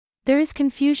There is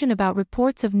confusion about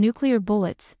reports of nuclear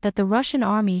bullets that the Russian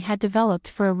army had developed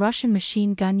for a Russian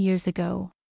machine gun years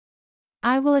ago.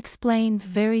 I will explain.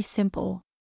 Very simple.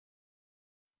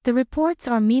 The reports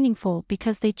are meaningful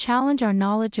because they challenge our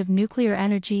knowledge of nuclear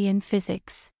energy and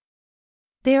physics.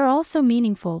 They are also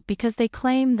meaningful because they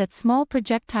claim that small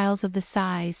projectiles of the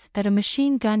size that a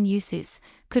machine gun uses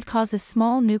could cause a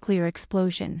small nuclear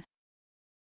explosion.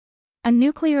 A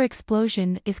nuclear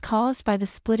explosion is caused by the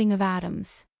splitting of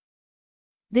atoms.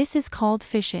 This is called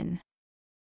fission.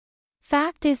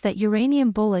 Fact is that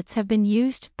uranium bullets have been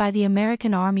used by the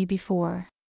American Army before.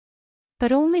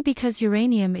 But only because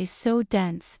uranium is so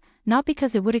dense, not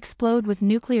because it would explode with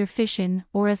nuclear fission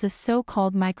or as a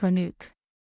so-called micronuke.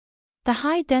 The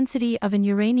high density of an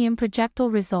uranium projectile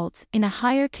results in a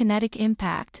higher kinetic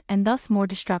impact and thus more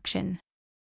destruction.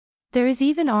 There is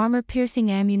even armor-piercing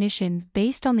ammunition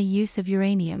based on the use of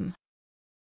uranium.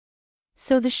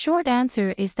 So the short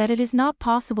answer is that it is not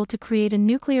possible to create a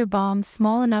nuclear bomb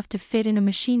small enough to fit in a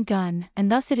machine gun, and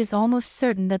thus it is almost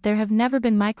certain that there have never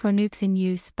been micronukes in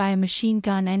use by a machine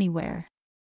gun anywhere.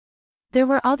 There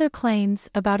were other claims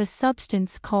about a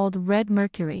substance called red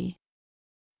mercury.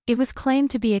 It was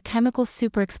claimed to be a chemical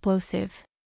superexplosive.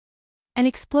 An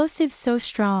explosive so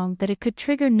strong that it could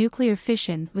trigger nuclear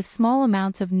fission with small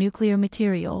amounts of nuclear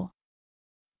material.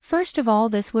 First of all,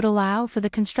 this would allow for the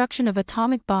construction of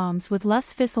atomic bombs with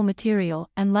less fissile material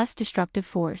and less destructive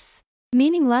force,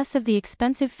 meaning less of the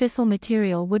expensive fissile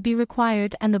material would be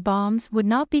required and the bombs would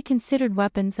not be considered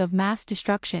weapons of mass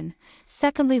destruction.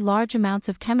 Secondly, large amounts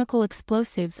of chemical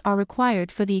explosives are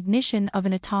required for the ignition of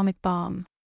an atomic bomb.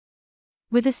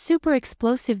 With a super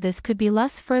explosive, this could be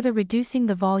less, further reducing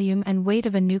the volume and weight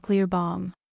of a nuclear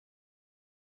bomb.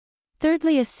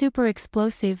 Thirdly, a super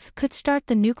explosive could start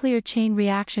the nuclear chain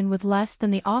reaction with less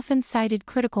than the often cited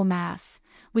critical mass,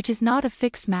 which is not a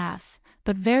fixed mass,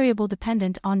 but variable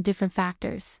dependent on different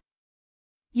factors.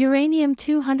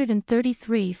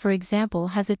 Uranium-233, for example,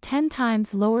 has a 10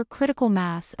 times lower critical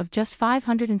mass of just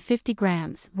 550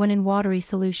 grams when in watery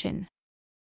solution.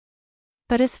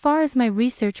 But as far as my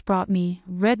research brought me,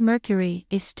 red mercury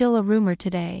is still a rumor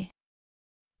today.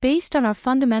 Based on our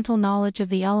fundamental knowledge of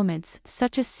the elements,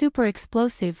 such a super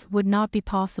explosive would not be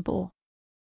possible.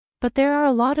 But there are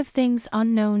a lot of things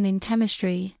unknown in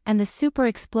chemistry, and the super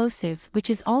explosive,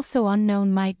 which is also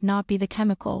unknown, might not be the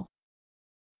chemical,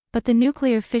 but the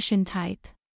nuclear fission type.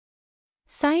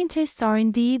 Scientists are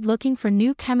indeed looking for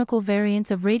new chemical variants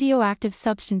of radioactive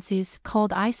substances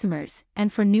called isomers,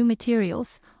 and for new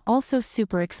materials, also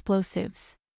super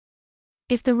explosives.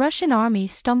 If the Russian army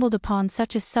stumbled upon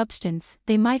such a substance,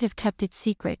 they might have kept it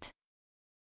secret.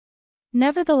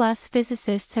 Nevertheless,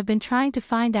 physicists have been trying to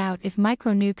find out if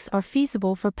micronukes are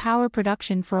feasible for power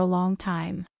production for a long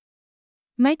time.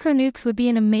 Micronukes would be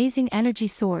an amazing energy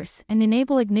source and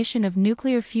enable ignition of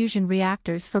nuclear fusion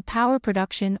reactors for power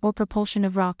production or propulsion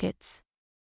of rockets.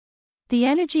 The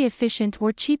energy-efficient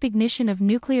or cheap ignition of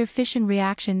nuclear fission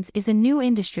reactions is a new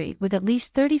industry, with at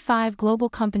least 35 global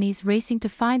companies racing to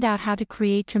find out how to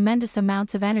create tremendous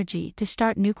amounts of energy to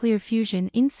start nuclear fusion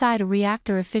inside a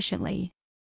reactor efficiently.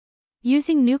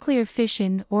 Using nuclear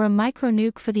fission or a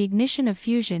micronuke for the ignition of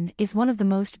fusion is one of the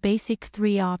most basic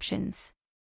three options.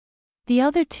 The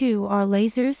other two are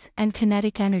lasers and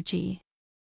kinetic energy.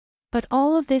 But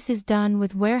all of this is done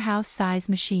with warehouse-size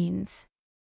machines.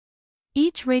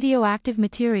 Each radioactive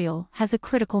material has a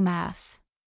critical mass.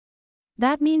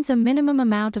 That means a minimum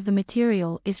amount of the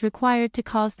material is required to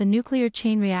cause the nuclear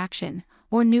chain reaction,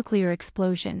 or nuclear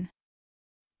explosion.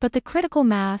 But the critical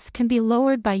mass can be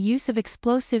lowered by use of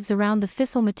explosives around the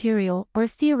fissile material, or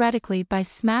theoretically by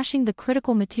smashing the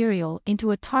critical material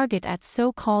into a target at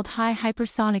so-called high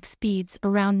hypersonic speeds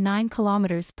around 9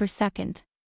 km per second.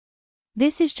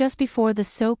 This is just before the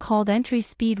so-called entry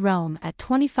speed realm at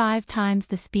 25 times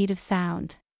the speed of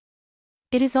sound.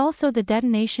 It is also the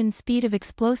detonation speed of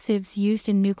explosives used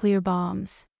in nuclear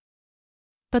bombs.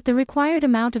 But the required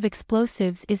amount of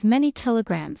explosives is many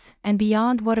kilograms and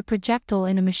beyond what a projectile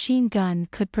in a machine gun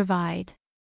could provide.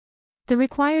 The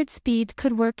required speed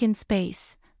could work in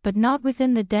space, but not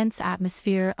within the dense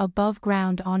atmosphere above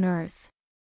ground on Earth.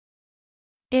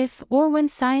 If or when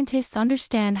scientists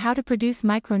understand how to produce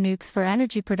micronukes for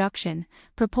energy production,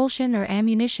 propulsion or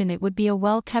ammunition, it would be a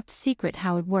well-kept secret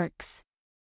how it works.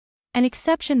 An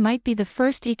exception might be the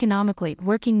first economically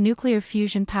working nuclear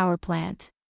fusion power plant.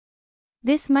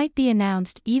 This might be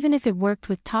announced even if it worked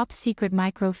with top-secret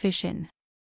microfission.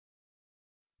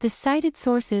 The cited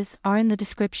sources are in the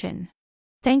description.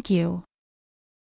 Thank you.